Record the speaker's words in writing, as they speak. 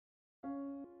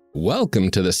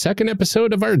Welcome to the second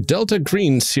episode of our Delta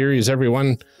Green series,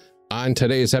 everyone. On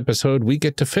today's episode, we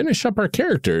get to finish up our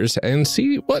characters and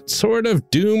see what sort of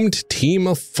doomed team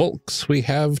of folks we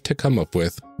have to come up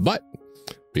with. But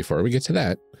before we get to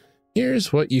that,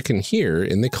 here's what you can hear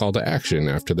in the call to action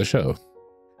after the show.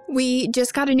 We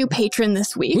just got a new patron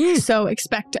this week, so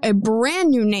expect a brand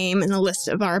new name in the list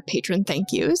of our patron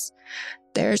thank yous.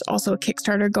 There's also a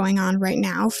Kickstarter going on right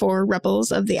now for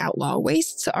Rebels of the Outlaw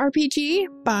Wastes RPG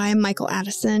by Michael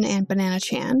Addison and Banana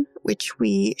Chan, which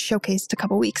we showcased a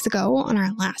couple weeks ago on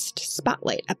our last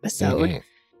Spotlight episode.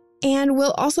 And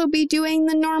we'll also be doing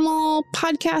the normal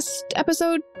podcast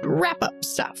episode wrap-up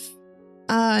stuff.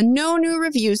 No new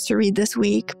reviews to read this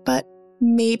week, but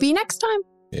maybe next time.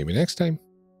 Maybe next time.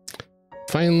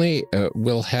 Finally,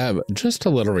 we'll have just a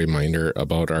little reminder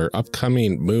about our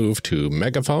upcoming move to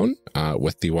Megaphone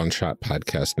with the One Shot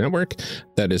Podcast Network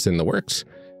that is in the works.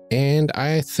 And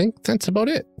I think that's about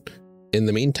it. In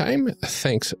the meantime,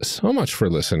 thanks so much for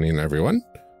listening, everyone.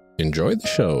 Enjoy the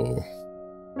show.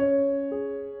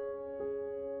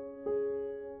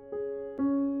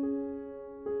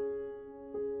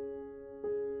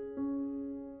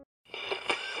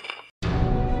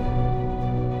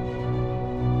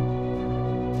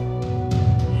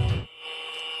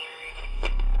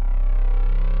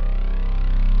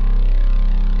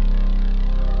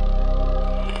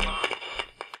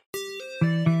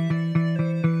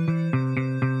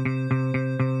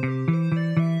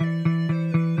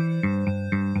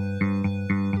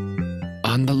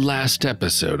 Last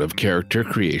episode of Character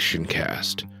Creation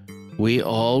Cast, we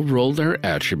all rolled our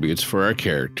attributes for our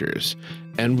characters,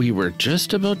 and we were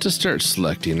just about to start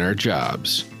selecting our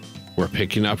jobs. We're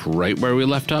picking up right where we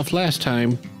left off last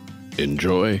time.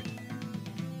 Enjoy.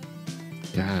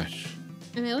 Gosh.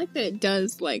 And I like that it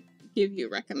does, like, give you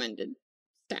recommended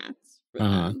stats for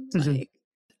them. Like,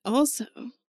 also,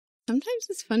 sometimes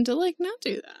it's fun to, like, not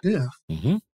do that.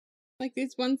 Yeah. Like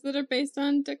these ones that are based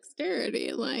on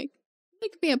dexterity, like,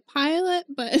 it could be a pilot,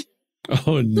 but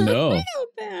oh no, real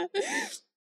bad.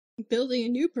 Building a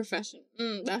new profession.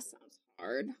 That sounds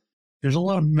hard. There's a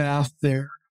lot of math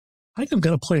there. I think I'm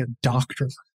gonna play a doctor.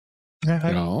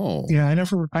 I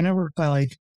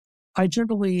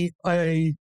generally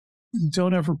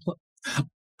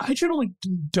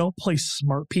don't play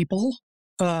smart people.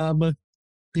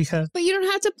 Because but you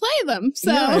don't have to play them.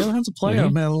 So yeah, I don't have to play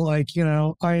them, and like, you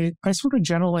know, I sort of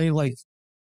generally like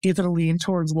either lean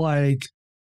towards like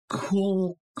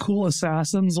cool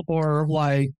assassins or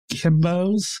like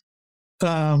himbos.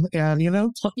 And you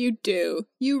know,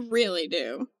 you really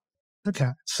do. Okay.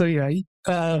 So yeah,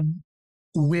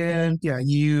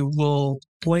 you will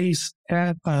place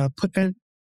at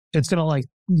it's gonna like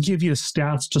give you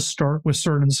stats to start with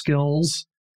certain skills.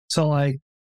 So like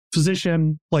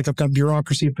physician, like I've got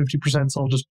bureaucracy at 50%, so I'll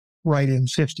just write in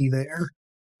 50 there.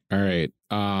 All right.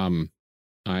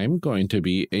 I'm going to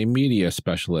be a media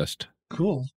specialist.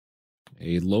 Cool.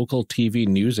 A local TV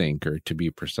news anchor, to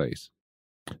be precise.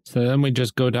 So then we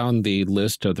just go down the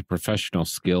list of the professional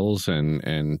skills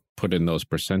and put in those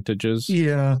percentages.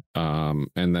 Yeah.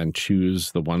 And then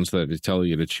choose the ones that they tell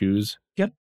you to choose.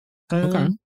 Yep. Okay.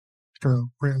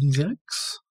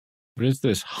 Forensics. What is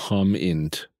this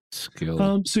hum-int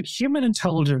skill? So human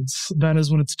intelligence, that is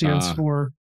what it stands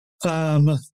for.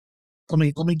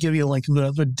 Let me give you like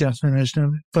the definition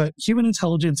of it. But human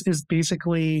intelligence is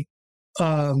basically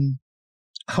how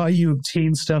you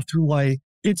obtain stuff through like,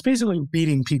 it's basically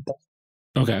reading people.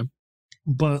 Okay.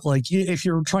 But like if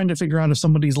you're trying to figure out if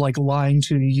somebody's like lying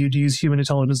to you, you'd use human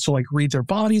intelligence to like read their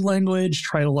body language,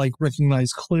 try to like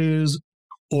recognize clues,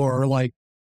 or like,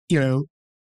 you know,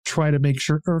 try to make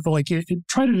sure, or like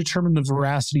try to determine the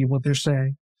veracity of what they're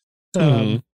saying.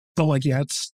 But like, yeah,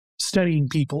 it's studying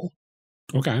people.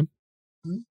 Okay.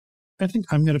 I think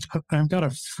I've got a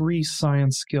free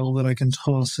science skill that I can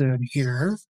toss in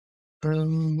here.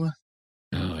 Oh,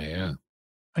 yeah.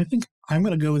 I think I'm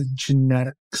going to go with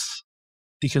genetics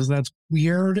because that's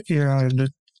weird.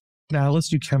 And now let's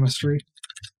do chemistry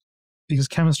because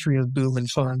chemistry is booming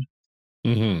fun.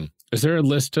 Is there a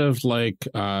list of like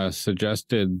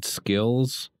suggested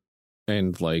skills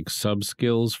and like sub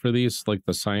skills for these, like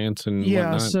the science and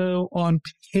whatnot? So on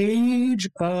page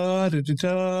a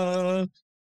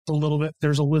little bit,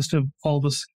 there's a list of all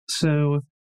this. So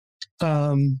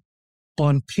on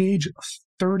page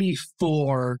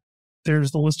 34,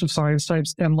 there's the list of science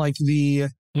types and like the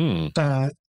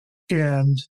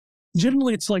and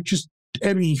generally it's like just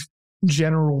any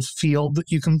general field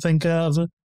that you can think of.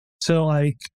 So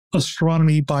like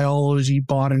astronomy, biology,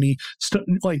 botany,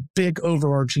 like big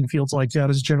overarching fields like that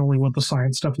is generally what the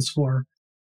science stuff is for.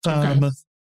 Okay.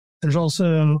 There's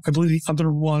also, I believe, the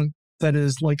other one that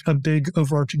is like a big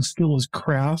overarching skill is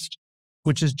craft,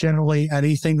 which is generally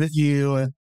anything that you,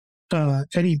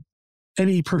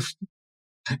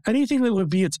 anything that would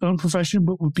be its own profession,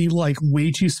 but would be like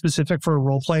way too specific for a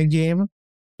role-playing game.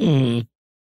 Mm.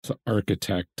 So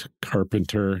architect,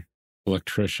 carpenter,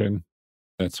 electrician,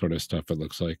 that sort of stuff, it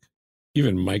looks like.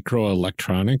 Even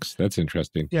microelectronics. That's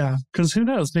interesting. Yeah, because who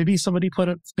knows? Maybe somebody's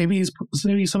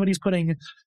putting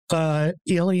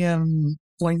alien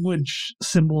language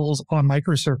symbols on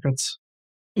microcircuits.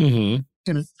 Mm-hmm.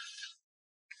 You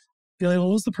know,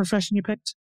 what was the profession you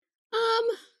picked?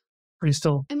 Are you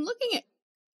still? I'm looking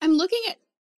at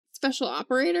special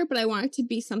operator, but I want it to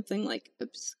be something like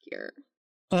obscure.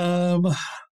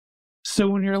 So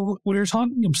when you're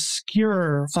talking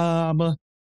obscure,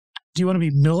 do you want to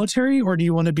be military or do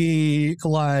you want to be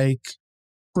like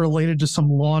related to some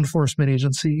law enforcement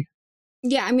agency?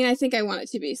 Yeah, I mean, I think I want it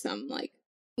to be some like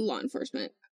law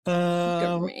enforcement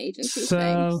government agency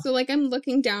thing. So like I'm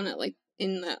looking down at like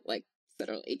in that like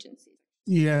federal agency.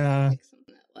 Yeah. Like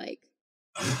something that like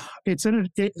it's in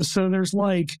so there's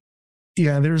like the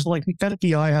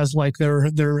FBI has like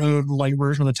their own like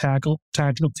version of the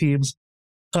tactical teams.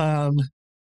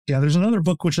 There's another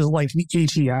book which is like the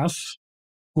ATF,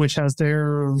 which has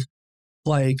their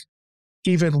like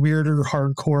even weirder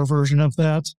hardcore version of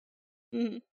that.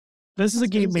 Mm-hmm. This is a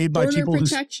game made by people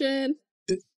protection.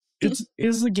 This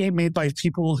is a game made by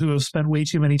people who have spent way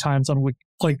too many times on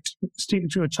taking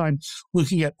too much time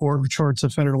looking at org charts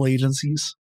of federal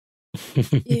agencies.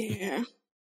 Yeah,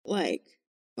 like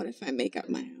what if I make up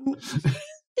my own?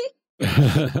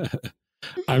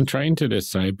 I'm trying to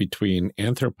decide between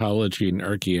anthropology and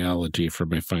archaeology for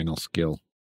my final skill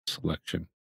selection.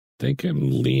 I think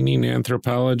I'm leaning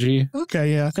anthropology.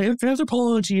 Okay, yeah.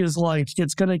 Anthropology is like,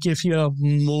 it's going to give you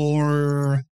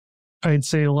more, I'd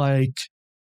say, like,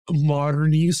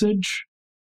 modern usage.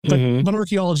 But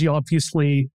archaeology,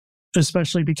 obviously,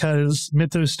 especially because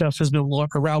mythos stuff has been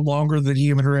around longer than the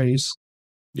human race.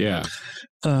 Yeah.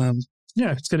 Either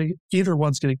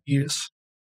one's going to use.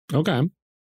 Okay.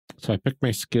 So I picked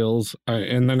my skills,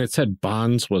 and then it said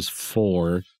bonds was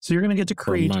 4. So you're going to get to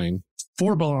create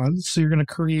 4 bonds. So you're going to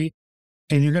create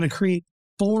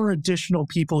 4 additional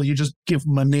people. You just give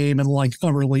them a name and like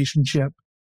a relationship.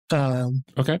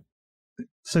 Okay.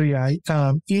 So yeah,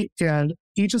 and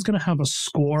each is going to have a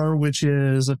score which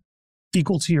is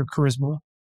equal to your charisma.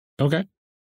 Okay.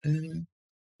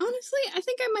 Honestly, I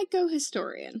think I might go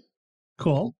historian.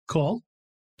 Cool.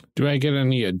 Do I get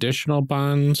any additional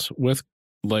bonds with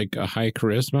like a high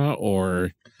charisma,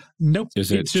 or nope?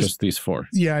 Is it just these 4?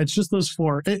 Yeah, it's just those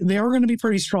 4. They are going to be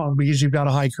pretty strong because you've got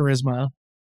a high charisma.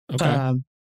 Okay.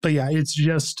 But yeah, it's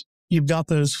just you've got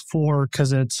those 4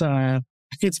 because it's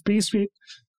basically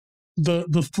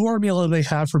the formula they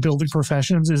have for building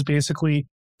professions is basically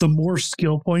the more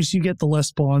skill points you get, the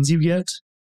less bonds you get.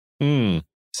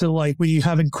 So like when you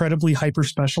have incredibly hyper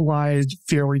specialized,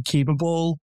 very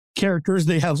capable characters,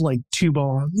 they have like 2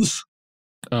 bonds.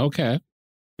 Okay.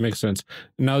 Makes sense.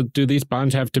 Now, do these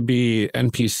bonds have to be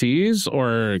NPCs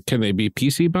or can they be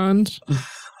PC bonds?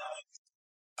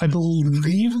 I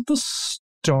believe at the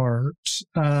start.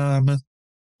 Let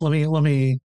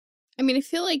me. I mean, I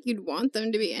feel like you'd want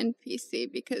them to be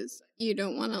NPC because you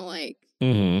don't want to like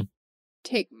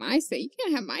take my say. You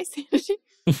can't have my sanity.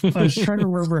 I was trying to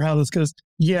remember how this goes.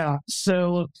 Yeah.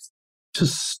 So to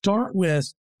start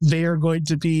with, they are going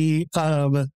to be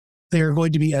NPCs.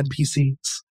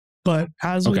 But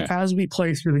as we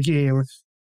play through the game,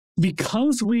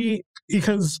 because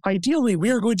ideally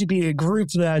we are going to be a group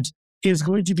that is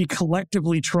going to be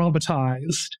collectively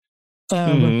traumatized.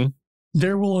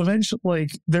 There will eventually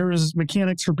there's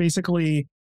mechanics for basically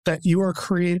that you are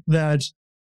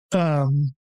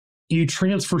you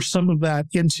transfer some of that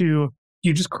into,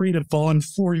 you just create a bond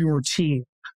for your team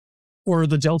or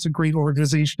the Delta Green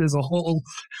organization as a whole.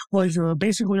 Like you're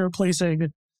basically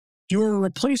replacing your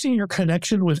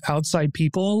connection with outside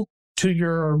people to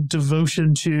your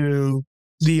devotion to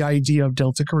the idea of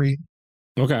Delta Green.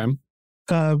 Okay.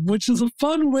 Which is a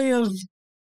fun way of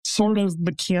sort of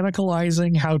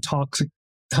mechanicalizing how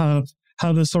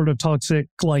this sort of toxic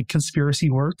like conspiracy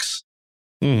works.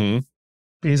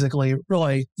 Basically,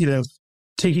 really,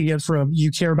 taking it from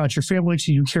you care about your family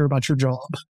to you care about your job.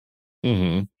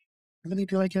 How many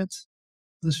do I get?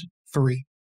 This is 3.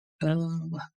 I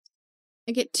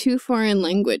get 2 foreign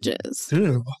languages.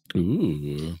 Ooh.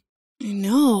 I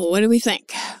know. What do we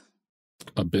think?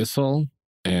 Abyssal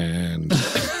and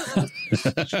so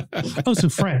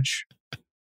French.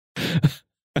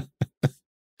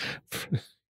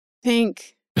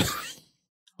 Think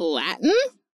Latin?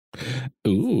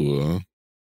 Ooh.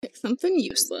 something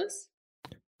useless.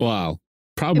 Well,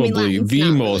 probably Latin's the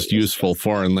not most really useful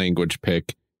foreign language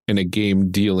pick in a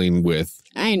game dealing with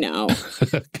I know.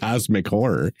 cosmic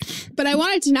horror. But I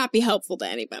want it to not be helpful to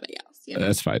anybody else. You know?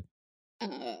 That's fine.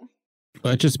 Well,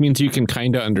 That just means you can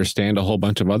kind of understand a whole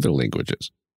bunch of other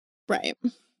languages. right.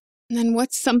 And then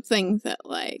what's something that,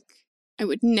 like, I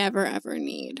would never, ever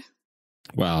need?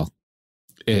 Well,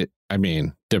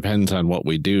 depends on what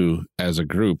we do as a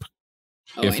group.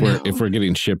 Oh, If we're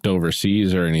getting shipped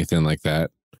overseas or anything like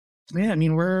that. Yeah, I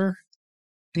mean, we're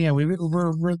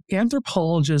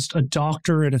anthropologists, a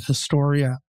doctor, and a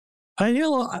historian. I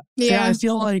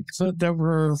feel like that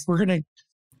we're gonna.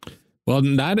 Well,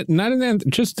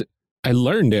 I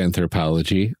learned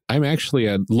anthropology. I'm actually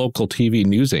a local TV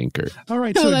news anchor. All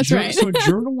right, so that's right. So a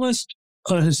journalist,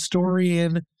 a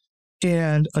historian,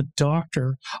 and a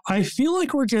doctor. I feel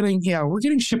like we're getting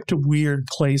shipped to weird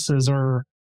places, or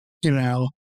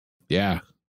Yeah.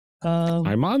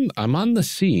 I'm on the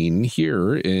scene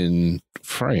here in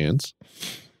France.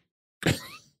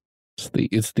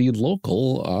 It's the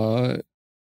local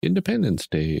Independence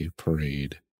Day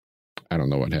parade. I don't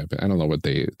know what happened. I don't know what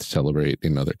they celebrate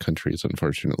in other countries,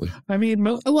 unfortunately. I mean,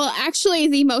 well, actually,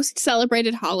 the most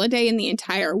celebrated holiday in the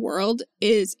entire world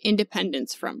is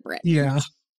independence from Britain. Yeah.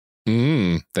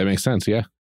 That makes sense. Yeah.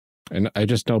 And I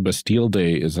just know Bastille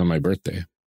Day is on my birthday.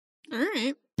 All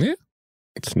right. Yeah.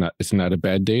 It's not a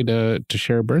bad day to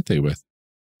share a birthday with.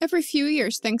 Every few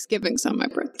years, Thanksgiving's on my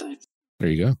birthday. There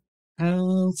you go.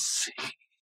 Let's see.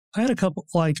 I had a couple,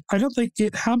 I don't think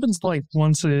it happens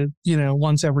once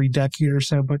every decade or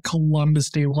so, but Columbus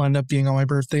Day will end up being on my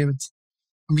birthday. I'm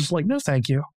just like, no, thank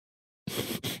you.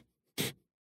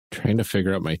 Trying to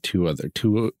figure out my two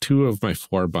of my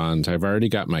 4 bonds. I've already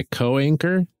got my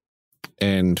co-anchor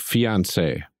and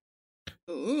fiance.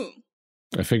 Ooh.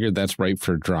 I figured that's right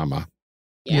for drama.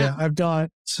 Yeah, I've got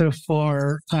so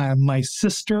far my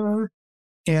sister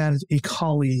and a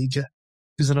colleague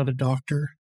who's another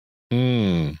doctor.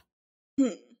 I'll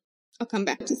come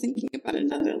back to thinking about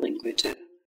another language.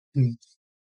 I'm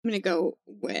going to go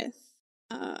with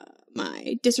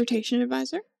my dissertation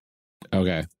advisor.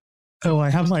 Okay. Oh, I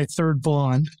have my third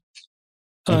bond,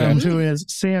 who is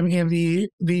Sam, and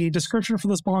the description for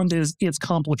this bond is it's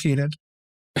complicated.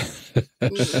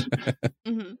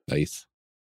 Nice.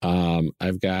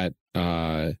 I've got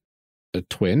a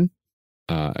twin.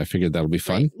 I figured that'll be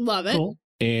fun. Right. Love it. Cool.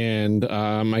 And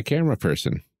my camera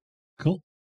person. Cool.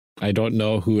 I don't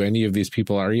know who any of these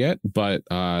people are yet, but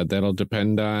that'll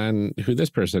depend on who this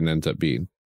person ends up being.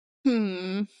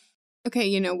 Okay,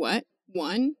 you know what?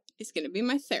 One is going to be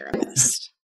my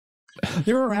therapist.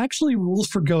 There are actually rules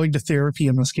for going to therapy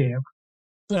in this game.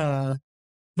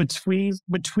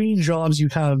 Between jobs, you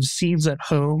have scenes at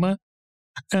home,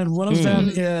 and one of them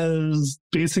is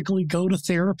basically go to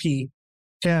therapy.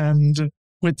 And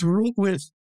with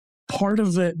part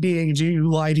of it being, do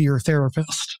you lie to your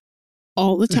therapist?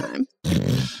 All the time.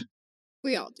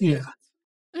 We all do. Yeah.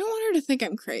 I don't want her to think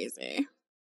I'm crazy.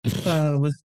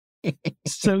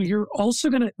 So we're also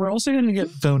gonna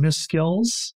get bonus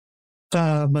skills,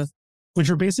 which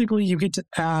are basically you get to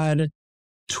add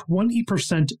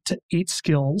 20% to 8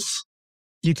 skills.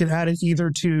 You can add it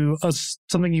either to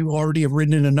something you already have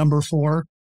written in a number for,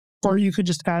 or you could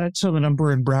just add it to the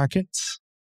number in brackets.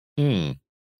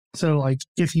 So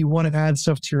if you want to add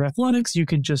stuff to your athletics, you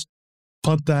could just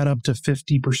pump that up to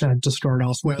 50% to start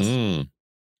off with.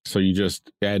 So you just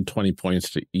add 20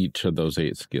 points to each of those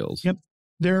 8 skills. Yep.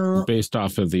 They're based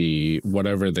off of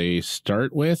whatever they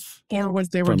start with. Or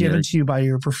what they were given to you by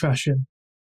your profession.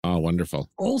 Oh, wonderful.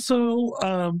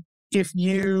 Also, if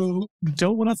you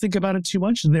don't want to think about it too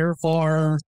much, there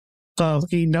are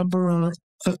a number,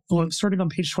 starting on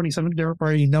page 27, there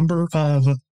are a number of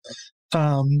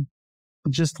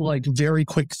just very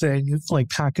quick things,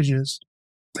 packages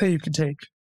that you can take,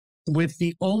 with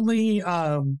the only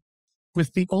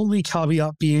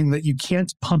caveat being that you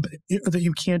can't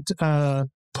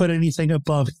put anything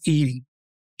above 80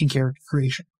 in character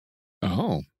creation.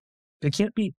 Oh, they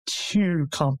can't be too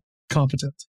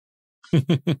competent.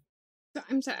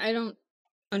 I'm sorry, I don't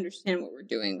understand what we're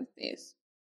doing with these.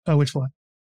 Oh, which one?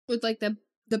 With the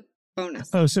bonus.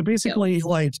 Oh, so basically,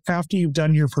 skills. After you've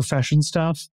done your profession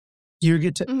stuff, you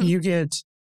get to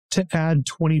add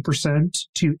 20%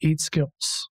 to 8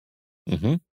 skills.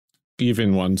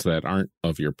 Even ones that aren't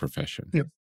of your profession. Yep.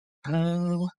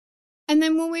 And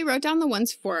then when we wrote down the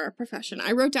ones for our profession,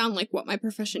 I wrote down like what my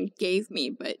profession gave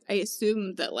me, but I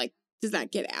assume that like, does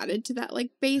that get added to that like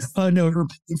base? No,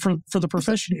 for the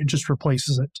profession, it just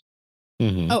replaces it.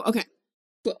 Mm-hmm. Oh, okay.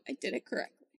 Well, I did it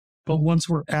correctly. But once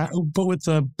we're at, but with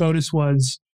the bonus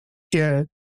ones,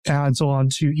 adds on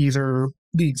to either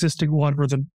the existing one or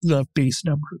the base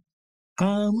number.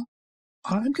 I'm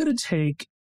going to take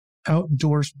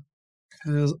outdoors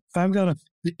because I've got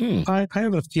I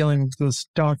have a feeling this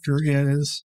doctor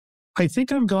is, I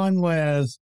think I've gone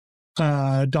with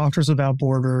Doctors Without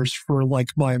Borders for like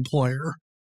my employer.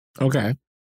 Okay.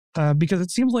 Because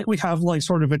it seems like we have like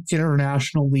sort of an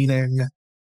international leaning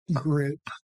group.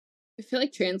 I feel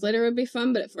like translator would be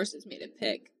fun, but it forces me to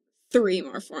pick 3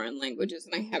 more foreign languages,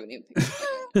 and I haven't even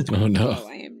picked one. Oh, no. So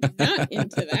I am not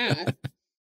into that.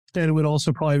 And it would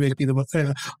also probably make me the most,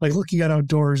 like looking at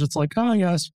outdoors, it's like, oh,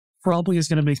 yes, probably is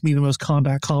going to make me the most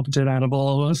combat competent out of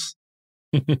all of us.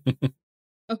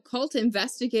 Occult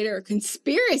investigator or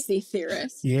conspiracy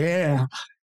theorist. Yeah.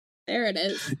 There it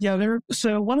is. Yeah,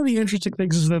 so one of the interesting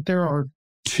things is that there are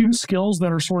 2 skills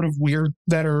that are sort of weird,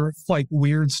 that are like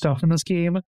weird stuff in this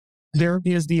game. There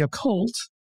is the occult,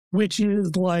 which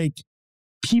is like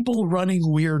people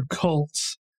running weird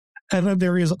cults. And then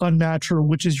there is unnatural,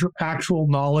 which is your actual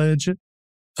knowledge,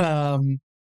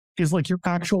 is like your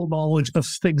actual knowledge of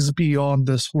things beyond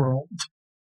this world,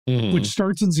 which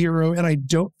starts in 0. And I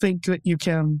don't think that you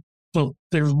can, well,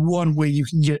 there's one way you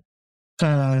can get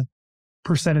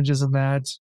percentages of that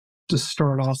to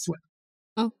start off with.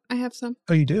 Oh, I have some.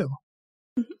 Oh, you do?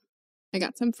 I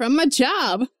got some from my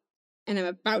job, and I'm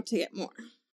about to get more.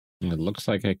 It looks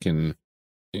like I can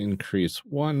increase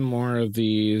 1 more of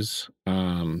these.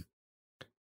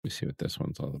 Let me see what this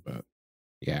one's all about.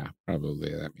 Yeah,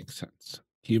 probably that makes sense.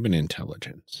 Human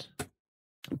intelligence.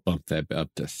 Bump that up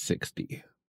to 60.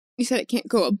 You said it can't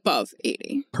go above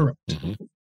 80. Correct. Mm-hmm.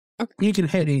 Okay. You can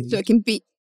hit 80. So it can be,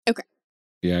 okay.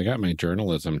 Yeah, I got my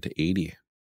journalism to 80.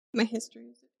 My history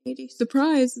is at 80.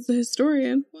 Surprise, it's a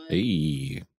historian. What?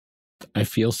 Hey, I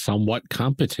feel somewhat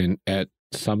competent at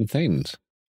some things.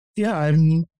 Yeah,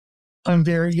 I'm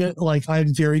very good. Like,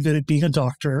 I'm very good at being a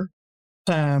doctor.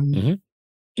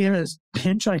 In a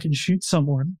pinch, I can shoot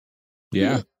someone.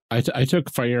 Yeah, I took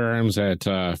firearms at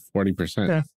 40%.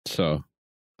 Yeah. So,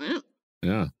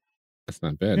 yeah, that's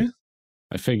not bad. Yeah.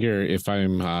 I figure if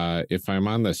I'm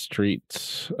on the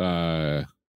streets,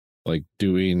 like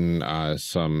doing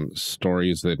some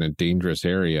stories in a dangerous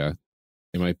area,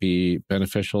 it might be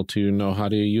beneficial to know how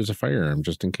to use a firearm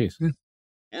just in case.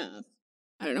 Yeah.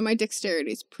 I don't know. My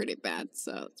dexterity is pretty bad,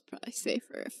 so it's probably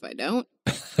safer if I don't.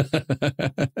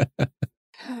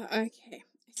 Okay. I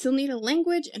still need a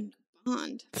language and a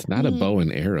bond. It's not a bow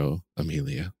and arrow,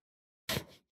 Amelia.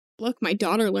 Look, my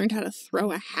daughter learned how to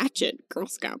throw a hatchet Girl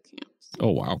Scout camps.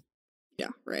 Oh, wow. Yeah,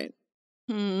 right.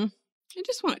 I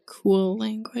just want a cool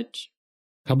language.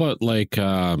 How about like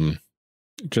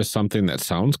just something that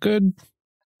sounds good?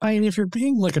 I mean, if you're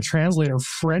being like a translator,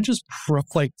 French is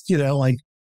like,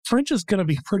 French is going to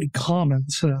be pretty common.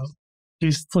 So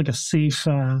it's like a safe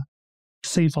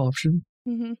option.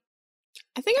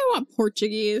 I think I want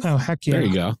Portuguese. Oh, heck yeah. There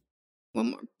you go. 1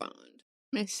 more bond.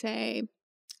 I'm going to say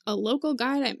a local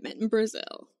guide I met in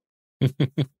Brazil.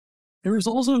 There is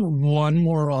also 1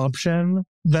 more option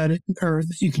that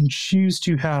you can choose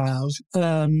to have,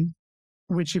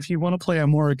 which if you want to play a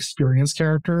more experienced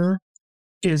character,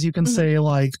 is you can say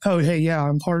like, oh, hey, yeah,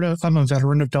 I'm a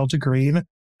veteran of Delta Green.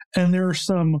 And there are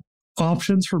some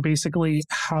options for basically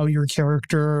how your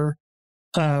character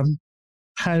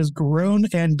has grown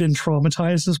and been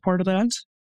traumatized as part of that.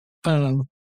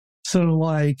 So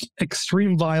like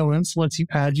extreme violence lets you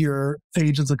add your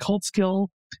agent's occult skill.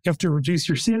 You have to reduce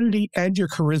your sanity and your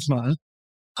charisma.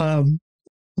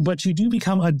 But you do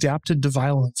become adapted to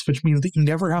violence, which means that you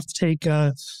never have to take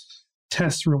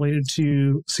tests related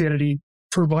to sanity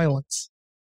for violence.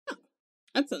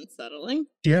 That's unsettling.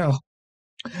 Yeah.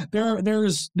 There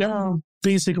are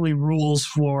basically rules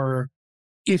for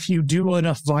if you do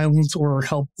enough violence or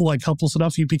helpless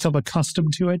enough, you become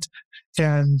accustomed to it.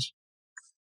 And,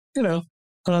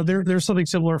 there's something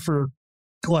similar for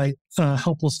like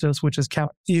helplessness, which is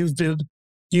you've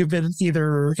been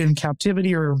either in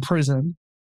captivity or in prison.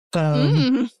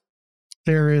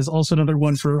 There is also another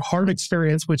one for hard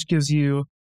experience, which gives you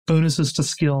bonuses to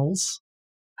skills.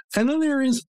 And then there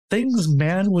is things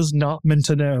man was not meant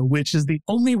to know, which is the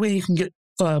only way you can get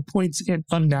points in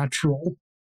unnatural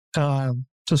to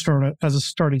start as a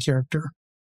starting character.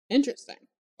 Interesting.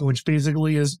 Which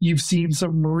basically is you've seen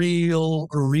some real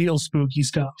spooky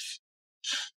stuff.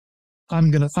 I'm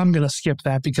gonna skip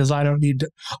that because I don't need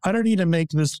to make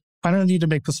this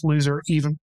loser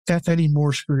even any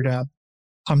more screwed up.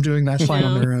 I'm doing that fine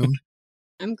on their own.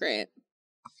 I'm great.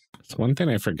 So one thing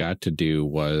I forgot to do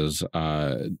was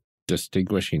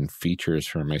distinguishing features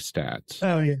for my stats.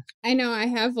 Oh yeah. I know I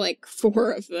have like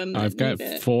 4 of them. I've got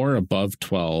 4 above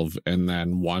 12 and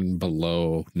then 1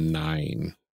 below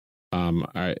 9.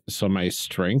 So my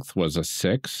strength was a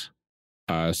 6.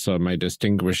 So my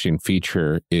distinguishing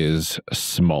feature is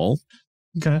small.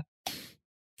 Okay.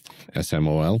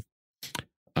 SMOL.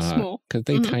 Small. Because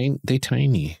they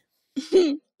tiny.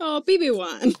 Oh,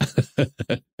 BB1.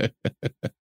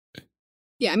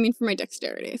 Yeah, I mean, for my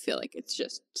dexterity, I feel like it's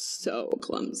just so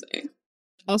clumsy.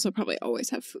 Also, probably always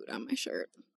have food on my shirt.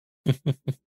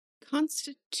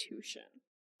 Constitution.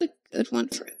 That's a good one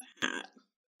for that.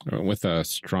 I went with a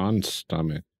strong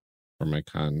stomach for my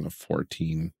con of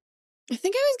 14. I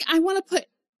think I want to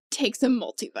take some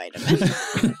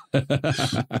multivitamin.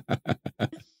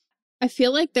 I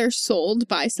feel like they're sold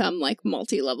by some like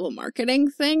multi-level marketing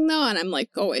thing though, and I'm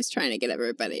like always trying to get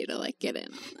everybody to like get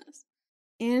in on this.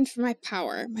 And for my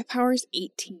power is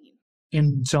 18.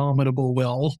 Indomitable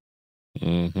will.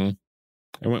 Mm-hmm.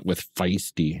 I went with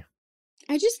feisty.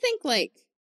 I just think like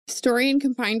historian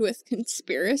combined with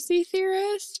conspiracy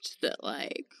theorist that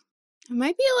like I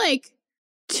might be like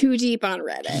too deep on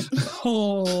Reddit.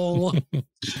 Oh.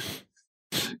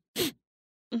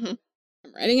 I'm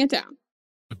writing it down.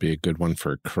 Would be a good one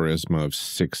for charisma of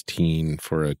 16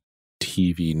 for a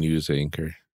TV news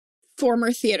anchor.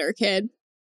 Former theater kid.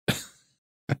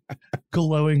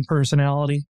 Glowing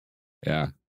personality. Yeah,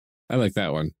 I like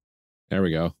that one. There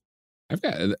we go. I've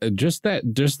got just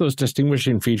those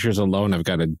distinguishing features alone. I've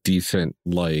got a decent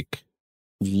like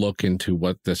look into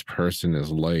what this person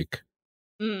is like.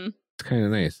 It's kind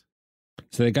of nice.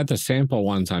 So they got the sample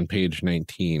ones on page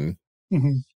 19.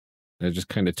 I just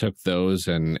kind of took those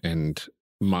and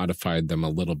modified them a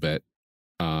little bit.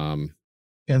 Yeah,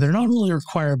 they're not really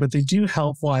required, but they do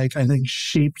help, like, I think,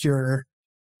 shape your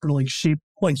at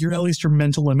least your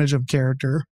mental image of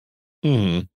character.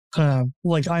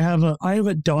 Like I have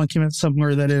a document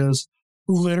somewhere that is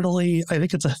literally, I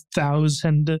think it's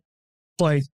 1,000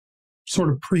 like sort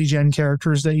of pre-gen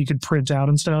characters that you could print out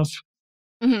and stuff.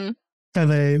 And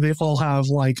they all have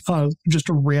like just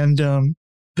a random,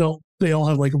 they all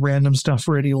have like random stuff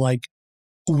ready, like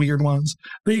weird ones.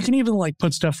 But you can even like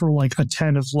put stuff for like a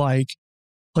 10 of like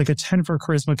a 10 for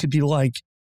charisma could be like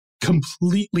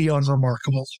completely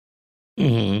unremarkable.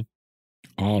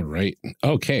 All right.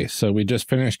 Okay, so we just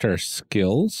finished our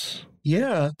skills.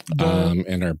 Yeah.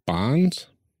 And our bonds.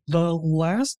 The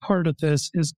last part of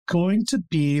this is going to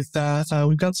be that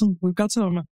we've got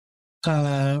some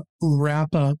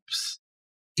wrap ups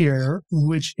here,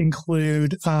 which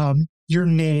include your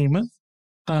name,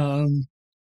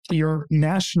 your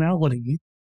nationality,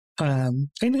 and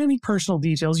any personal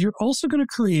details. You're also going to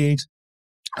create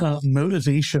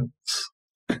motivations.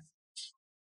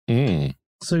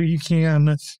 So you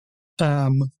can,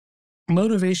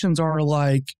 motivations are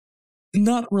like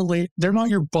they're not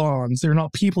your bonds. They're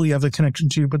not people you have a connection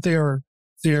to, but they're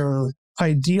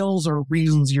ideals or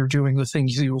reasons you're doing the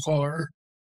things you are.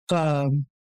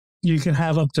 You can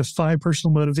have up to 5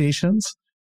 personal motivations.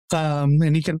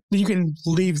 And you can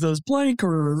leave those blank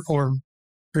or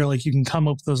like you can come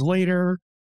up with those later.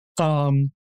 But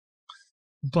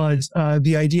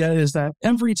the idea is that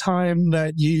every time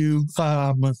that you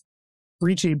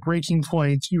reach a breaking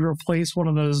point, you replace one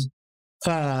of those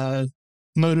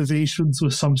motivations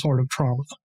with some sort of trauma.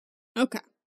 Okay.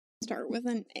 Start with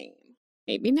a name.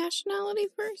 Maybe nationality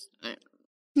first? I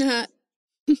don't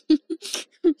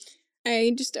know.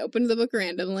 I just opened the book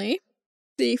randomly.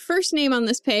 The first name on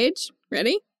this page,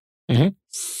 ready?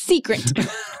 Secret.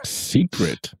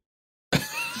 Secret.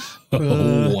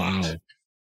 Oh,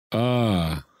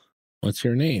 wow. What's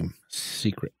your name?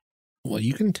 Secret. Well,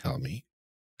 you can tell me.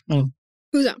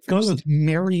 Who's up first? Go with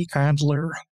Mary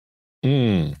Adler.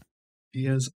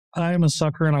 Because I'm a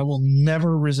sucker and I will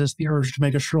never resist the urge to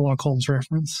make a Sherlock Holmes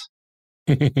reference.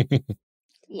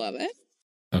 Love it.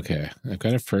 Okay. I've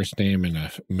got a first name and a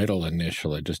middle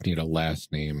initial. I just need a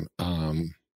last name.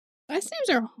 Last names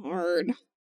are hard.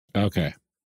 Okay.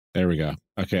 There we go.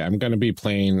 Okay. I'm going to be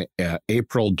playing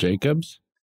April Jacobs.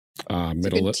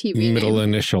 Middle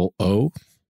initial O.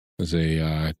 There's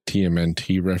a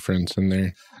TMNT reference in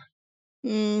there.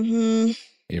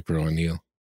 April O'Neil.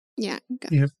 Yeah.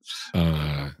 Yep.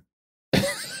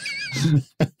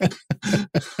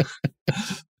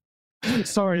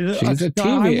 Sorry,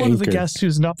 I'm one of the guests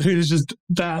who's just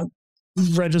that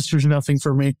registers nothing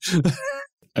for me.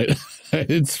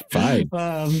 It's fine.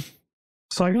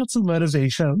 So I got some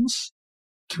motivations.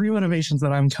 3 motivations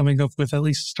that I'm coming up with, at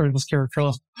least starting this character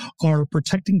off, are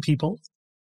protecting people,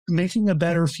 making a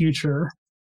better future,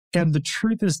 and the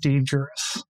truth is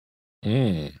dangerous.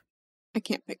 I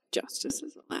can't pick Justice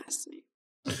as a last name.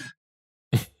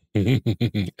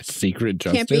 Secret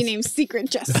Justice. Can't be named Secret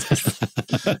Justice.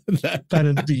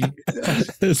 That'd be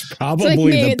It's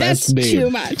probably the best name. That's too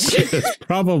much. It's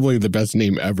probably the best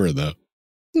name ever, though.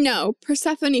 No,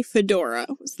 Persephone Fedora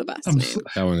was the best name.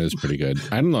 That one is pretty good.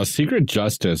 I don't know. Secret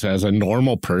Justice as a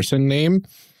normal person name.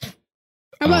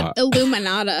 How about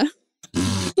Illuminata?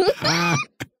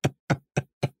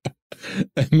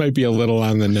 It might be a little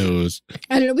on the nose.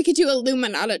 I don't know. We could do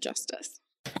Illuminata Justice.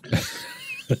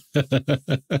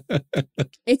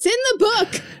 It's in the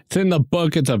book. It's in the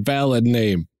book. It's a valid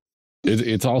name.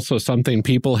 It's also something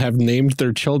people have named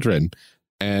their children.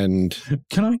 And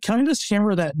can I just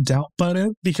hammer that doubt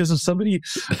button? Because if somebody,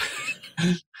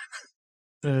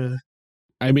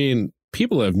 I mean,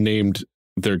 people have named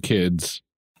their kids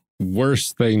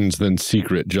worse things than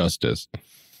Secret Justice.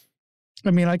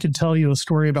 I mean, I could tell you a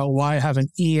story about why I have an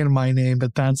E in my name,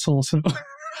 but that's also.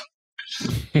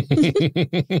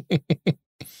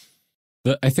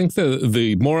 I think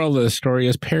the moral of the story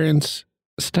is, parents,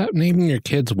 stop naming your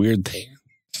kids weird things.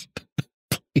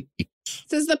 Please.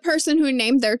 This is the person who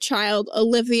named their child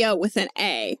Olivia with an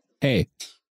A. Hey,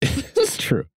 it's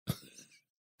true.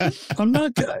 I'm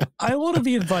not gonna, I want to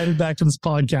be invited back to this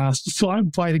podcast, so I'm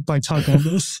biting my tongue on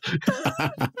this.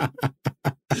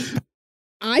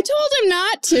 I told him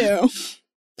not to.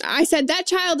 I said that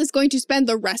child is going to spend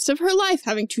the rest of her life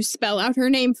having to spell out her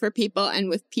name for people and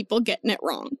with people getting it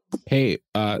wrong. Hey,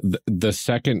 the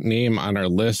second name on our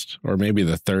list, or maybe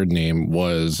the third name,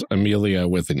 was Amelia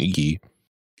with an E.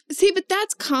 See, but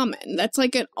that's common. That's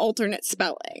like an alternate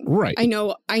spelling. Right. I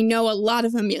know a lot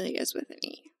of Amelias with an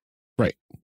E. Right.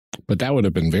 But that would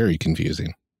have been very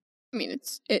confusing. I mean,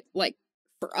 it like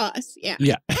for us, yeah.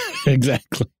 Yeah,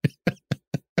 exactly.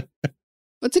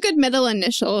 What's a good middle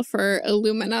initial for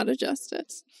Illuminata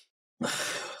Justice?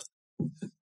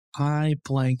 I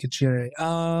blank J.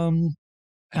 L?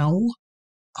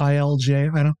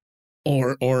 ILJ, I don't.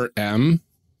 Or M.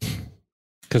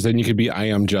 Because then you could be I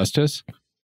am Justice.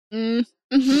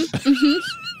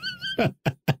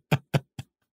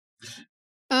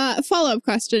 Follow-up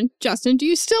question. Justin, do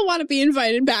you still want to be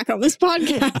invited back on this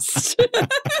podcast?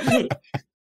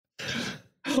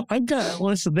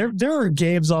 Listen, there are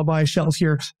games on my shelf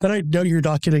here that I know you're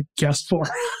not going to guess for.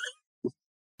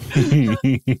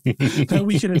 That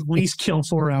we can at least kill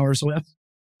 4 hours with.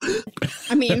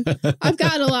 I mean, I've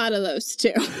got a lot of those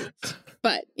too.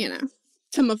 But,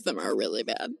 some of them are really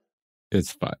bad.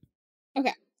 It's fun.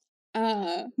 Okay.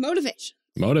 Motivation.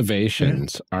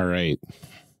 Motivations. All right.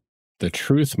 The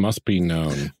truth must be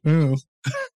known. Ooh.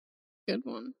 Good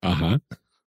one. Uh-huh.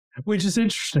 Which is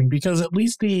interesting because at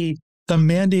least the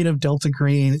mandate of Delta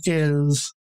Green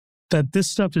is that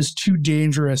this stuff is too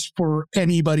dangerous for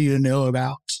anybody to know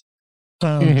about.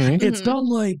 It's not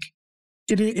like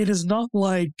it is not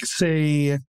like,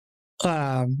 say,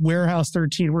 Warehouse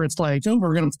 13, where it's like, oh,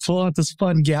 we're going to pull out this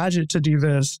fun gadget to do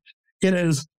this. It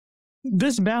is,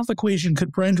 this math equation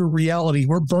could render reality.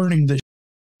 We're burning this.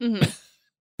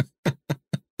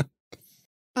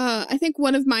 I think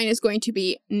one of mine is going to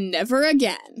be never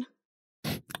again.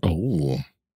 Oh,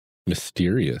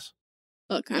 mysterious.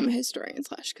 Look, I'm a historian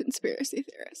 / conspiracy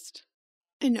theorist.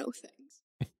 I know things.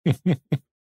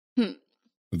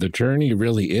 The journey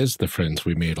really is the friends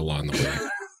we made along the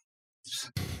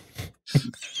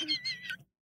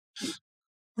way.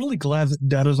 Really glad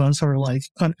that is on sort of like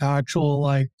an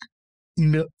actual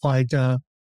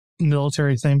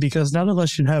military thing, because none of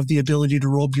us should have the ability to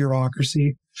roll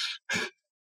bureaucracy.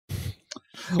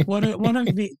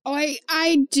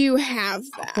 I do have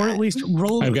that. Or at least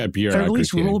roll. I've got bureaucracy. Or at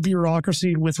least roll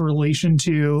bureaucracy with relation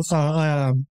to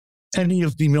any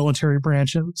of the military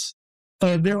branches.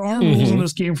 There are rules in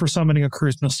this game for summoning a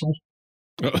cruise missile.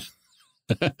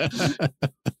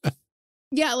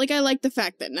 Yeah, I like the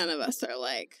fact that none of us are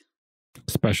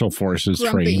Special Forces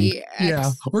grumpy trained.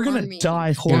 Yeah, we're going to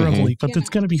die horribly, but it's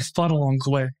going to be fun along the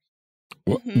way.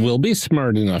 We'll be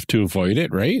smart enough to avoid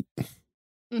it, right?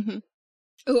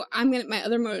 Oh, my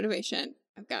other motivation.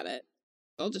 I've got it.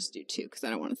 I'll just do 2 because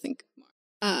I don't want to think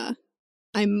more.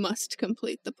 I must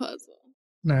complete the puzzle.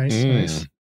 Nice.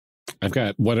 I've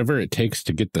got whatever it takes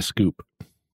to get the scoop.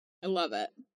 I love it.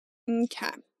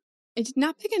 Okay. I did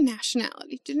not pick a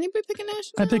nationality. Did anybody pick a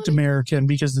nationality? I picked American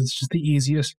because it's just the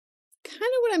easiest. Kind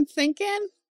of what I'm thinking.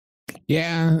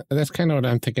 Yeah, that's kind of what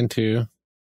I'm thinking too.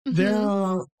 There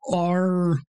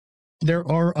are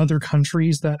other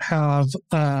countries that have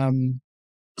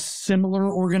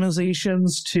similar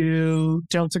organizations to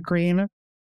Delta Green,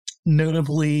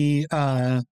 notably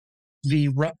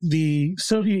the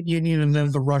Soviet Union and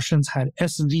then the Russians had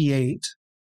SV8.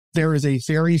 There is a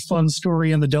very fun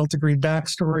story in the Delta Green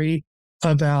backstory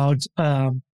about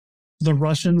the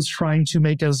Russians trying to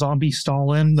make a zombie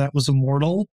Stalin that was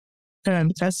immortal.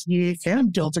 And SE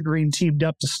and Delta Green teamed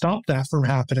up to stop that from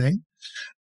happening.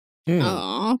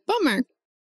 Oh, bummer.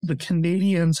 The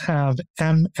Canadians have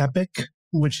M-Epic,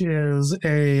 which is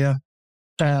a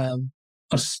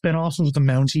spinoff of the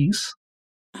Mounties.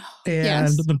 And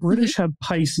Yes. the British have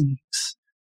Pisces,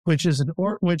 which is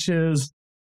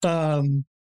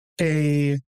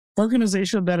a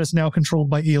organization that is now controlled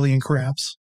by alien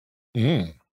crabs.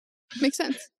 Makes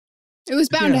sense. It was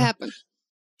bound to happen.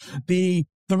 The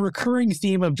recurring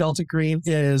theme of Delta Green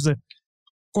is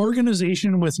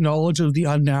organization with knowledge of the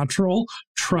unnatural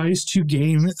tries to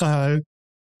gain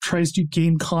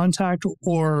contact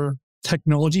or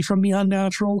technology from the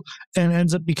unnatural and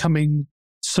ends up becoming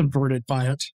subverted by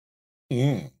it.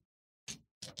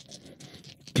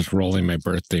 Just rolling my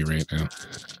birthday right now.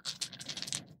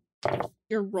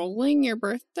 You're rolling your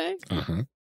birthday? Uh-huh.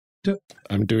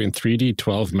 I'm doing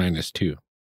 3D12 minus 2.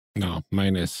 No,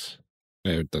 minus...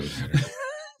 It doesn't matter.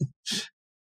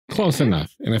 Close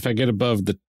enough. And if I get above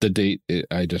the date,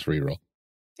 I just reroll.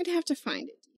 I'd have to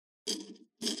find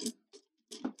it.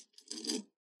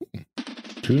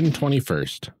 June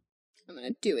 21st. I'm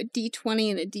going to do a D20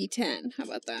 and a D10. How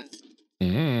about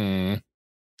that?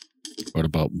 What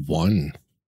about 1?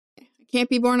 I can't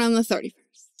be born on the 31st.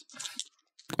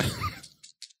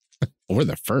 Or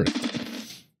the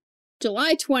 1st.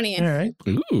 July 20th. All right.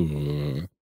 Ooh.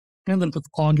 And then with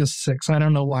August 6th. I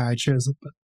don't know why I chose it,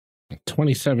 but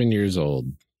 27 years old.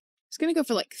 I was going to go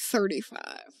for like 35.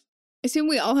 I assume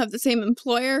we all have the same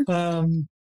employer.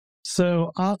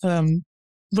 So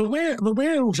the way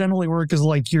it will generally work is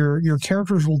like your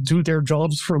characters will do their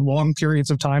jobs for long periods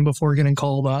of time before getting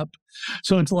called up.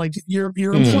 So it's like your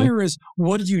employer is,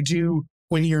 what did you do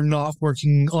when you're not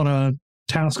working on a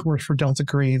task force for Delta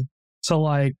Green? So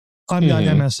like I've got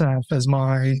MSF as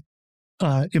my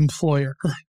employer.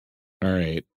 All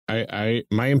right.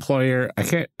 My employer,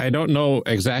 I don't know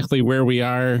exactly where we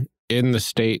are in the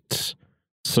States.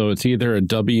 So it's either a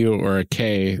W or a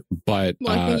K, but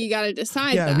well, I think you got to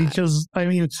decide that. Because I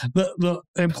mean, the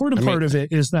important part of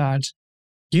it is that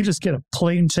you just get a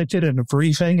plane ticket and a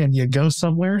briefing and you go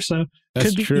somewhere. So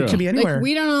that's true. It could be anywhere. Like,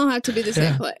 we don't all have to be the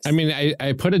same place. I mean,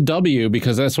 I put a W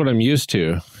because that's what I'm used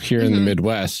to here in the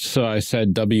Midwest. So I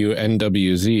said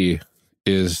WNWZ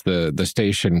is the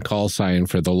station call sign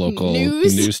for the local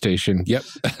news station. Yep.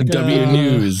 W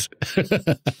News.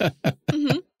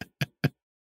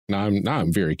 Now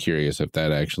I'm very curious if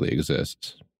that actually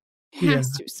exists. It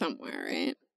has to somewhere,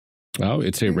 right? Oh,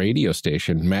 it's a radio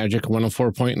station. Magic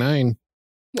 104.9.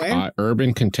 Where?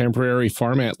 Urban contemporary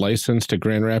format licensed to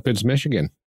Grand Rapids,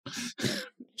 Michigan.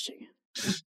 Michigan.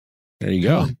 There you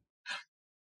go.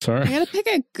 Sorry. I got to pick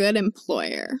a good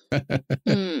employer.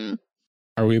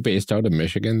 Are we based out of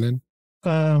Michigan then?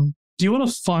 Do you want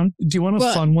a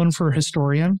fun one for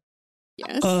historian?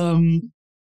 Yes.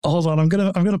 Hold on, I'm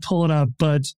gonna pull it up,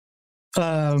 but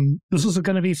this is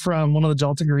going to be from one of the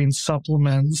Delta Green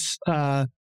supplements. From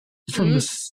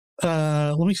this,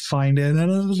 let me find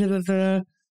it.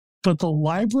 But the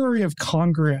Library of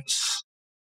Congress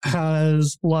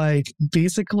has like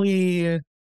basically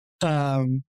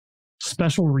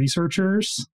special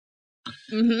researchers.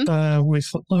 I'm trying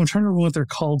to remember what they're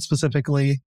called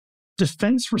specifically.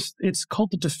 It's called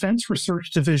the Defense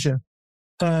Research Division,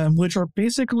 which are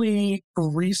basically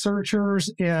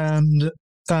researchers and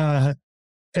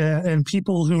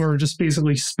people who are just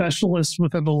basically specialists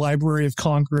within the Library of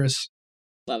Congress.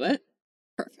 Love it.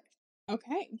 Perfect.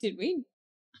 Okay. Did we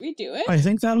do it? I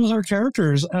think that was our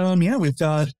characters. Yeah, we've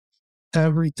got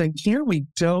everything here. We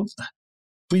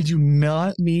do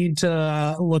not need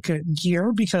to look at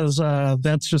gear because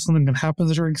that's just something that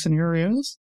happens during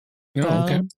scenarios. Oh,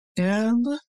 okay. And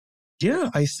yeah,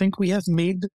 I think we have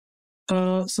made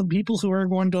some people who are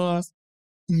going to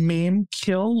maim,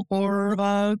 kill,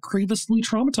 or grievously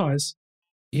traumatize.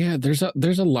 Yeah, there's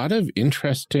a lot of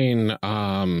interesting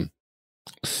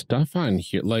stuff on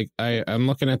here. Like I'm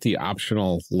looking at the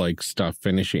optional like stuff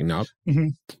finishing up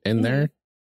in there,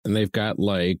 and they've got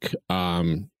like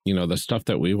the stuff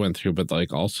that we went through, but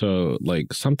like also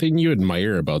like something you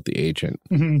admire about the agent,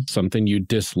 something you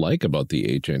dislike about the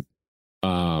agent.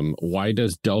 Why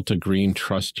does Delta Green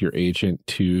trust your agent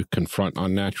to confront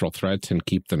unnatural threats and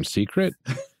keep them secret?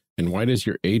 And why does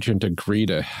your agent agree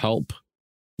to help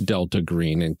Delta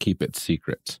Green and keep it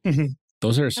secret?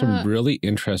 Those are some really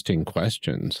interesting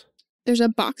questions. There's a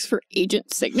box for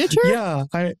agent signature? Yeah.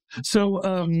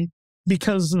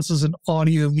 Because this is an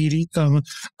audio medium,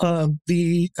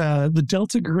 the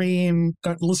Delta Green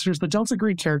listeners, the Delta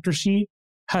Green character sheet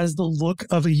has the look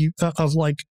of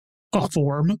like a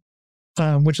form.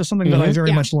 which is something that I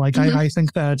very much like. I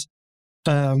think that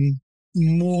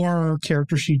more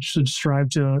character sheets should strive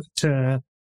to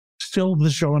fill the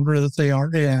genre that they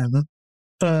are in.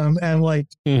 And like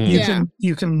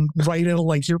you can write in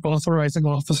like your authorizing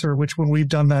officer, which when we've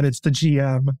done that, it's the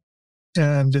GM,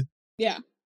 and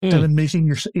then making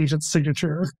your agent's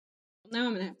signature. Now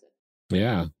I'm gonna have to.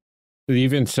 Yeah. It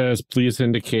even says, please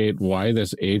indicate why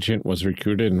this agent was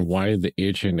recruited and why the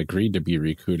agent agreed to be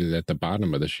recruited at the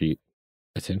bottom of the sheet.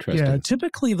 That's interesting. Yeah,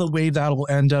 typically the way that'll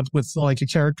end up with like a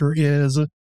character is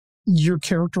your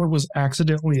character was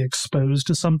accidentally exposed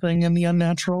to something in the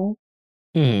unnatural.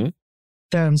 And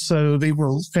so they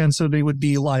would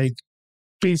be like,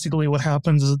 basically what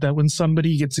happens is that when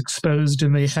somebody gets exposed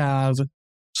and they have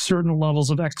certain levels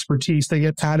of expertise, they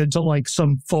get added to like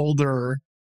some folder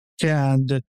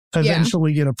and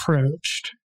eventually get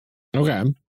approached. Okay.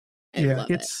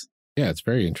 It's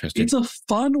very interesting. It's a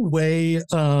fun way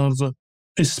of,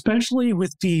 especially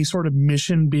with the sort of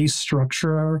mission-based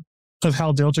structure of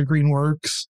how Delta Green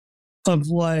works, of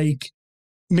like,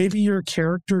 maybe your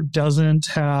character doesn't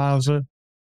have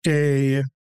maybe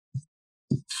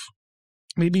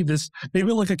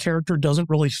like a character doesn't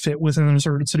really fit within a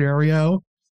certain scenario.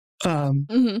 But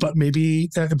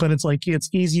it's like, it's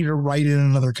easy to write in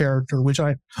another character, which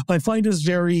I find is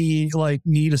very like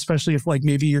neat, especially if like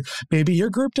maybe your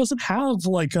group doesn't have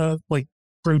like a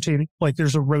rotating, like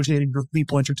there's a rotating group of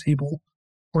people at your table,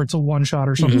 or it's a one shot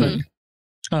or something.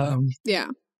 I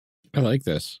like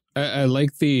this. I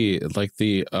like the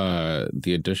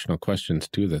additional questions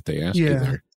too that they ask you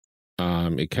there.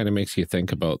 It kind of makes you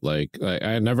think about like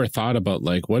I never thought about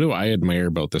like, what do I admire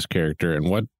about this character and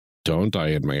what don't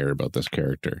I admire about this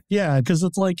character? Yeah, because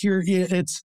it's like if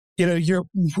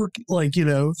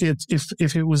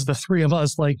it was the three of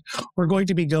us, like we're going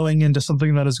to be going into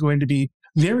something that is going to be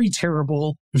very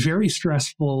terrible, very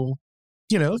stressful,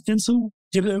 and so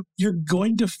you're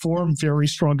going to form very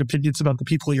strong opinions about the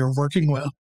people you're working with.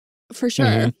 For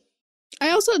sure. I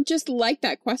also just like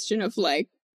that question of like,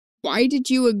 why did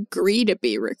you agree to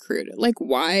be recruited? Like,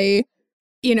 why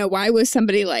was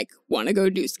somebody like, want to go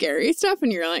do scary stuff?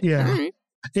 And you're like, all right.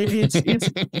 It's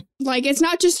like, it's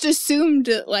not just assumed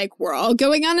that, like, we're all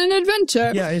going on an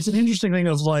adventure. Yeah, it's an interesting thing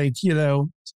of like,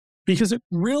 because it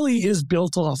really is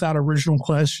built off that original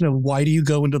question of why do you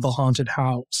go into the haunted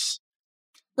house?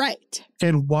 Right.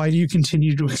 And why do you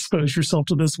continue to expose yourself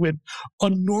to this when a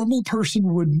normal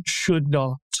person should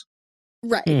not?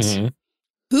 Right.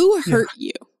 Who hurt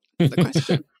you? The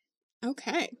question.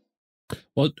 Okay.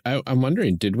 Well, I'm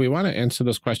wondering, did we want to answer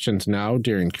those questions now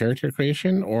during character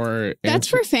creation, or that's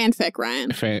for fanfic,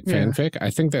 Ryan? Fanfic.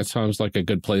 I think that sounds like a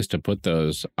good place to put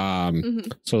those.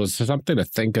 So it's something to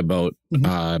think about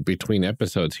between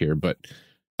episodes here. But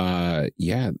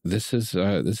this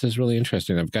is really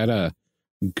interesting. I've got a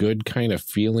good kind of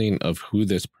feeling of who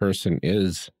this person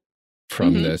is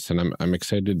from this, and I'm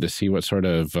excited to see what sort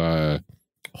of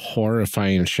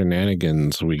horrifying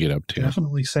shenanigans we get up to.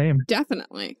 Definitely, same.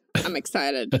 Definitely. I'm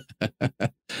excited.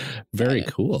 Very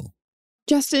cool.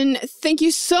 Justin, thank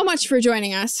you so much for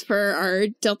joining us for our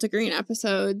Delta Green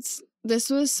episodes. This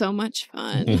was so much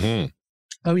fun.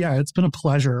 Oh yeah, it's been a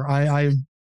pleasure.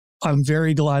 I'm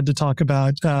very glad to talk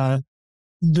about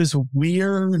this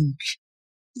weird,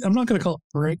 I'm not going to call it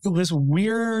break, this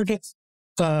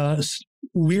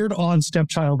weird on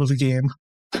stepchild of the game.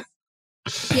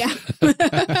 Yeah.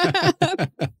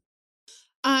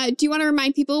 Do you want to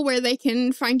remind people where they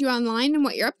can find you online and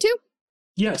what you're up to?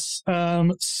 Yes.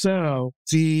 So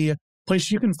the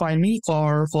places you can find me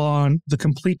are on the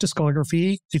Compleat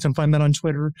Discography. You can find that on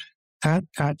Twitter at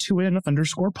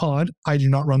 2n_pod. I do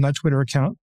not run that Twitter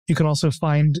account. You can also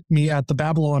find me at the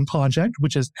Babylon Podject,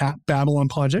 which is at Babylon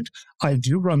Podject. I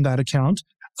do run that account.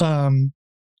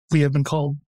 We have been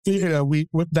called,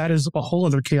 that is a whole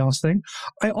other chaos thing.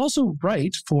 I also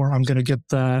write for, I'm going to get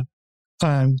the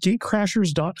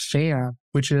gatecrashers.fan,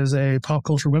 which is a pop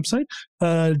culture website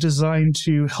designed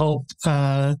to help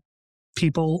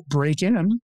people break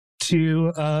in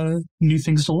to new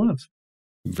things to love.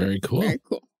 Very cool. Very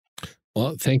cool.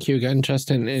 Well, thank you again,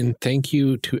 Justin, and thank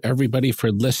you to everybody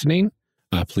for listening.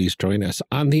 Please join us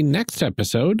on the next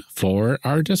episode for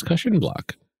our discussion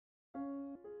block.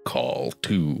 Call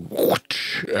to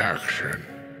action.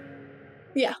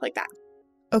 Yeah, like that.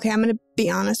 Okay, I'm going to be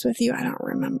honest with you. I don't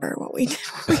remember what we did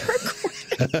when we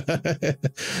recorded.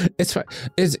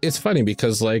 It's funny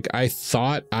because like I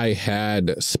thought I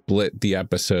had split the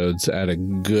episodes at a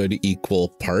good equal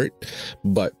part,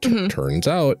 but turns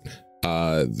out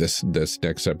this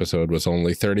next episode was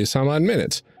only 30 some odd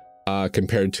minutes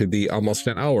compared to the almost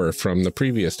an hour from the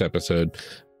previous episode.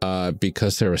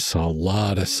 because there was a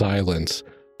lot of silence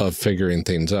of figuring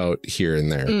things out here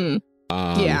and there.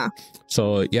 Yeah.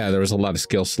 So yeah, there was a lot of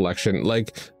skill selection.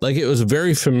 Like it was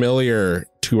very familiar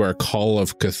to our Call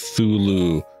of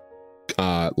Cthulhu,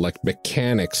 like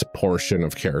mechanics portion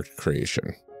of character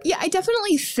creation. Yeah, I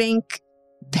definitely think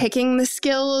picking the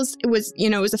skills, it was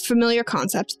a familiar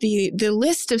concept. The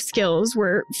list of skills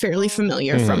were fairly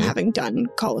familiar from having done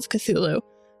Call of Cthulhu.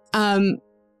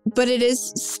 But it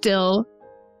is still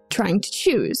trying to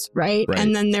choose, right?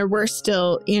 And then there were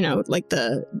still, like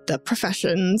the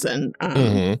professions and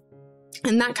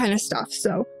that kind of stuff.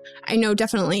 So I know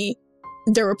definitely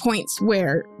there were points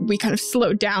where we kind of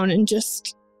slowed down and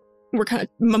just were kind of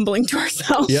mumbling to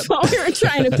ourselves while we were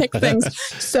trying to pick things.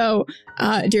 So,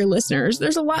 dear listeners,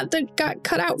 there's a lot that got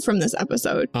cut out from this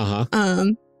episode.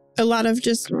 A lot of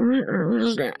just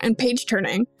and page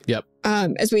turning.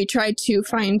 As we tried to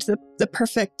find the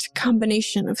perfect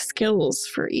combination of skills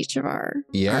for each of our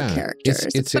characters.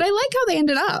 But I like how they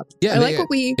ended up. Yeah,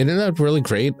 it ended up really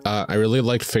great. I really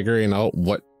liked figuring out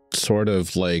what sort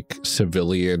of like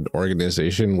civilian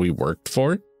organization we worked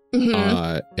for.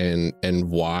 And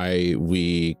why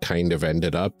we kind of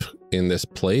ended up in this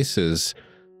place is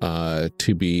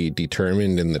to be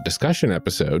determined in the discussion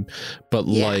episode. But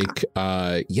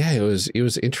it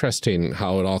was interesting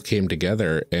how it all came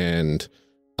together, and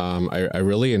I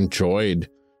really enjoyed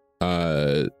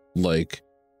like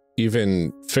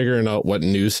even figuring out what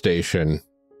news station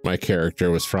my character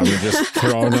was from, and just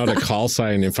throwing out a call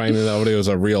sign and finding out it was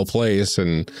a real place,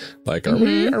 and like, are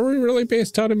we really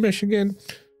based out of Michigan?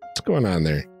 What's going on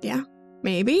there? Yeah,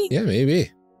 maybe. Yeah, maybe.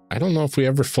 I don't know if we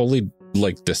ever fully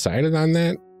like decided on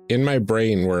that. In my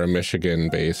brain, we're a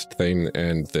Michigan-based thing,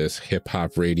 and this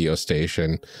hip-hop radio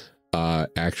station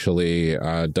actually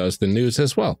does the news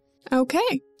as well.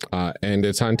 Okay. And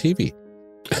it's on TV.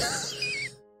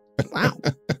 Wow.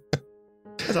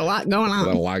 There's a lot going on.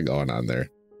 There's a lot going on there.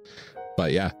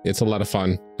 But yeah, it's a lot of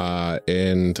fun.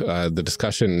 And the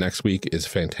discussion next week is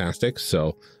fantastic.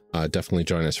 So definitely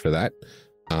join us for that.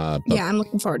 Yeah, I'm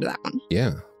looking forward to that one.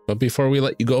 Yeah. But before we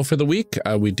let you go for the week,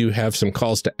 we do have some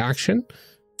calls to action.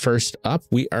 First up,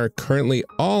 we are currently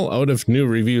all out of new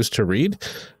reviews to read.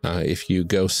 If you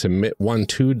go submit one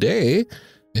today,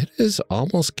 it is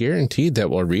almost guaranteed that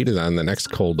we'll read it on the next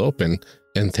cold open.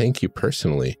 And thank you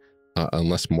personally,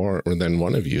 unless more than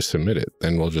one of you submit it.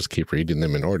 Then we'll just keep reading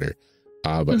them in order.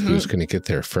 But who's going to get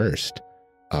there first?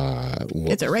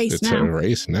 It's a race now. It's a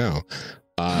race now.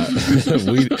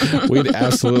 We'd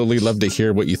absolutely love to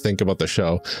hear what you think about the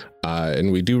show.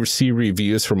 And we do see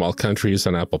reviews from all countries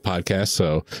on Apple Podcasts,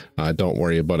 so don't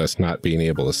worry about us not being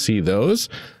able to see those.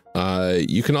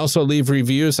 You can also leave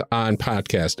reviews on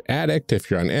Podcast Addict if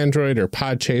you're on Android, or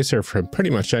Podchaser from pretty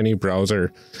much any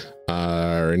browser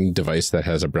or any device that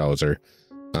has a browser.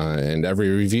 And every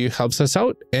review helps us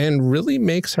out and really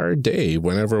makes our day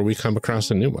whenever we come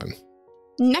across a new one.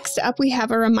 Next up, we have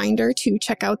a reminder to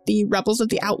check out the Rebels of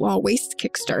the Outlaw Waste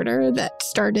Kickstarter that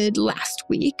started last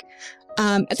week.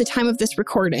 At the time of this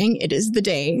recording, it is the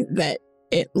day that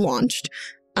it launched.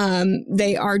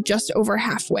 They are just over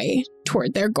halfway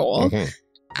toward their goal.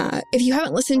 If you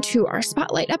haven't listened to our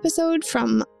Spotlight episode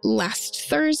from last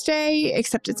Thursday,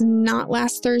 except it's not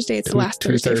last Thursday, it's last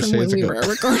Thursday from when we were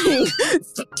recording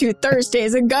 2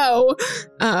 Thursdays ago.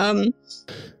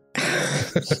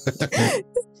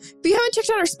 If you haven't checked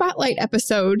out our Spotlight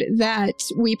episode that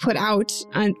we put out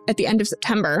at the end of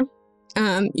September,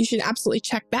 you should absolutely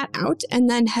check that out and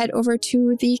then head over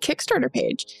to the Kickstarter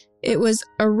page. It was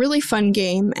a really fun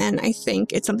game, and I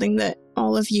think it's something that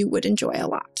all of you would enjoy a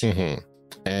lot.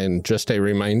 And just a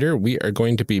reminder, we are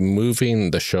going to be moving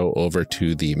the show over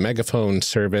to the Megaphone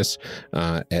service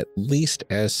at least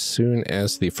as soon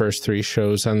as the first 3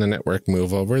 shows on the network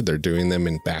move over. They're doing them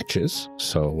in batches,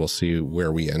 so we'll see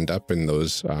where we end up in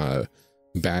those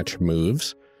batch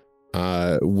moves.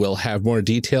 We'll have more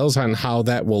details on how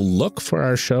that will look for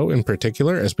our show in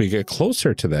particular as we get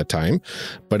closer to that time.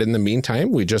 But in the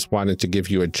meantime, we just wanted to give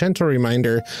you a gentle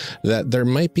reminder that there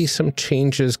might be some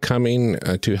changes coming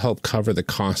to help cover the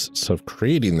costs of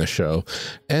creating the show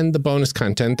and the bonus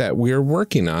content that we're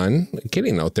working on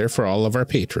getting out there for all of our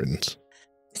patrons.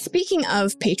 Speaking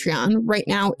of Patreon, right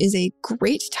now is a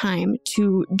great time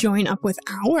to join up with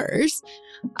ours.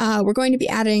 We're going to be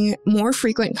adding more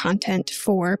frequent content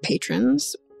for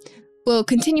patrons. We'll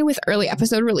continue with early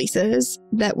episode releases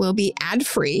that will be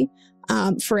ad-free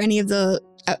for any of the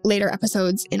later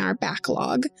episodes in our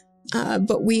backlog.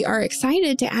 But we are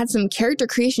excited to add some character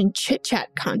creation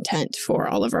chit-chat content for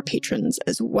all of our patrons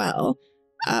as well.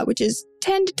 Which is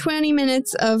 10 to 20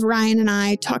 minutes of Ryan and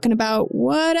I talking about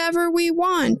whatever we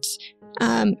want.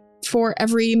 for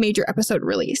every major episode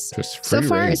release. So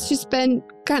far, it's just been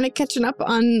kind of catching up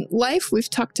on life. We've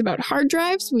talked about hard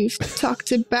drives. We've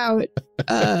talked about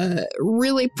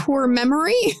really poor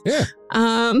memory. Yeah.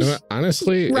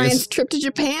 Honestly, Ryan's trip to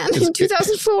Japan in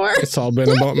 2004. It's all been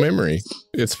about memory.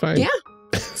 It's fine. Yeah.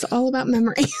 It's all about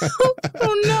memory.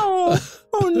 Oh, no.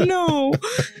 Oh, no.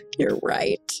 You're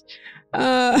right.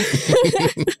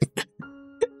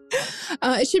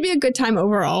 It should be a good time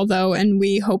overall, though, and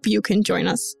we hope you can join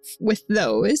us with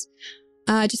those.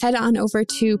 Just head on over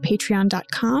to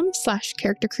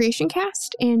patreon.com/charactercreationcast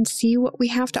and see what we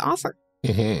have to offer.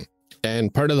 Mm-hmm.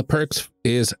 And part of the perks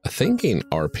is thanking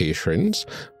our patrons.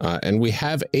 And we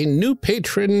have a new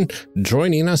patron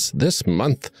joining us this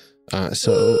month.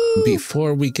 So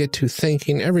before we get to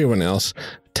thanking everyone else,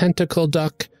 Tentacle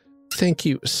Duck, thank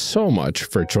you so much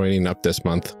for joining up this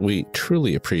month. We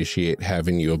truly appreciate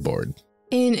having you aboard.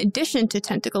 In addition to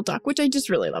Tentacle Duck, which I just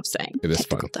really love saying. It is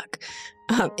Tentacle fun.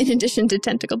 Duck. In addition to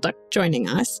Tentacle Duck joining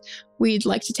us, we'd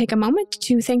like to take a moment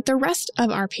to thank the rest of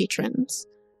our patrons.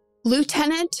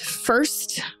 Lieutenant,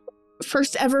 first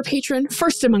ever patron,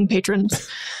 first among patrons.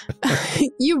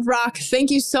 You rock. Thank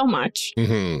you so much.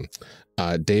 Mm-hmm.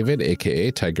 David,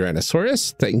 a.k.a.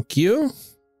 Tigranosaurus, thank you.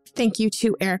 Thank you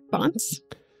to Eric Bonts.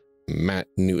 Matt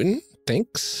Newton,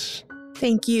 thanks.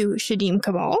 Thank you, Shadim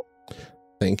Cabal.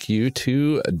 Thank you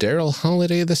to Daryl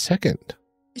Holiday II.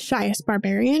 Shyest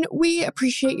Barbarian, we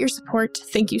appreciate your support.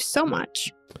 Thank you so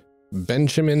much.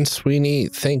 Benjamin Sweeney,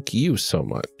 thank you so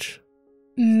much.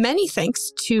 Many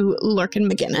thanks to Lurkin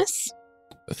McGinnis.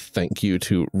 Thank you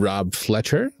to Rob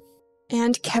Fletcher.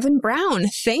 And Kevin Brown,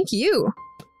 thank you.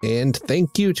 And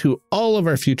thank you to all of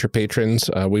our future patrons.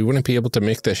 We wouldn't be able to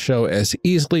make this show as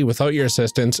easily without your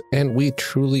assistance, and we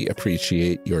truly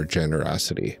appreciate your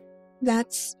generosity.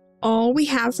 That's all we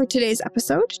have for today's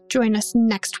episode. Join us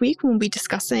next week when we'll be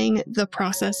discussing the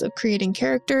process of creating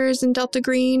characters in Delta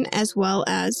Green, as well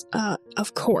as,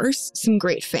 of course, some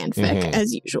great fanfic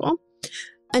as usual.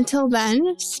 Until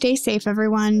then, stay safe,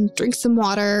 everyone. Drink some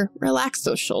water, relax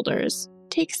those shoulders,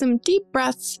 take some deep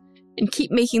breaths, and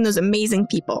keep making those amazing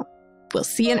people. We'll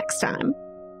see you next time.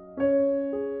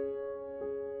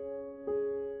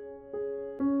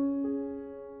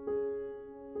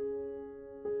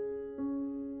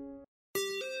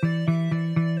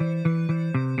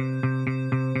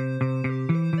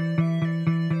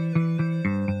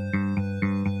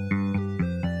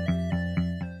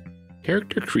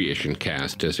 Character Creation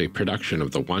Cast is a production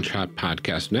of the One Shot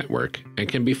Podcast Network and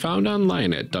can be found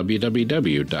online at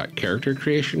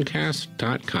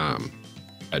www.charactercreationcast.com.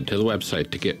 Head to the website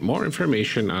to get more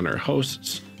information on our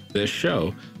hosts, this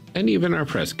show, and even our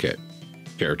press kit.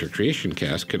 Character Creation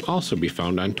Cast can also be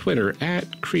found on Twitter at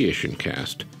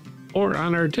CreationCast or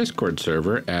on our Discord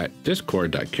server at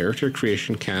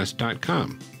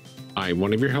discord.charactercreationcast.com. I'm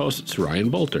one of your hosts, Ryan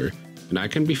Bolter, and I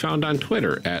can be found on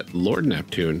Twitter at Lord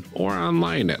Neptune or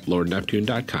online at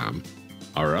lordneptune.com.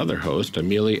 Our other host,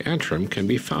 Amelia Antrim, can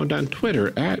be found on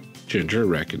Twitter at Ginger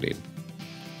Reckoning.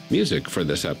 Music for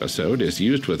this episode is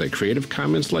used with a Creative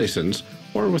Commons license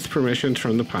or with permissions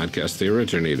from the podcast they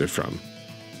originated from.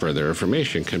 Further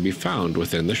information can be found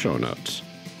within the show notes.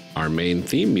 Our main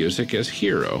theme music is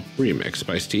Hero, remixed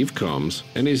by Steve Combs,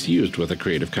 and is used with a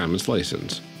Creative Commons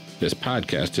license. This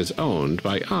podcast is owned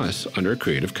by us under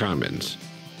Creative Commons.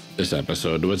 This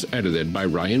episode was edited by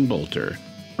Ryan Bolter.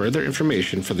 Further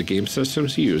information for the game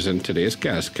systems used in today's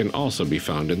guest can also be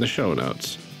found in the show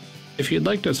notes. If you'd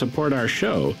like to support our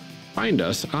show, find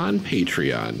us on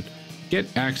Patreon.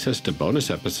 Get access to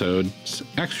bonus episodes,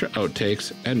 extra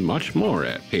outtakes, and much more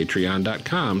at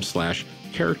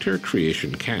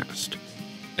patreon.com/charactercreationcast.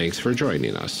 Thanks for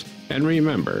joining us. And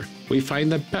remember, we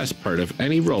find the best part of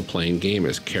any role-playing game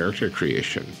is character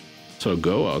creation. So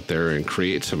go out there and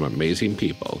create some amazing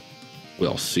people.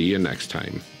 We'll see you next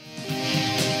time.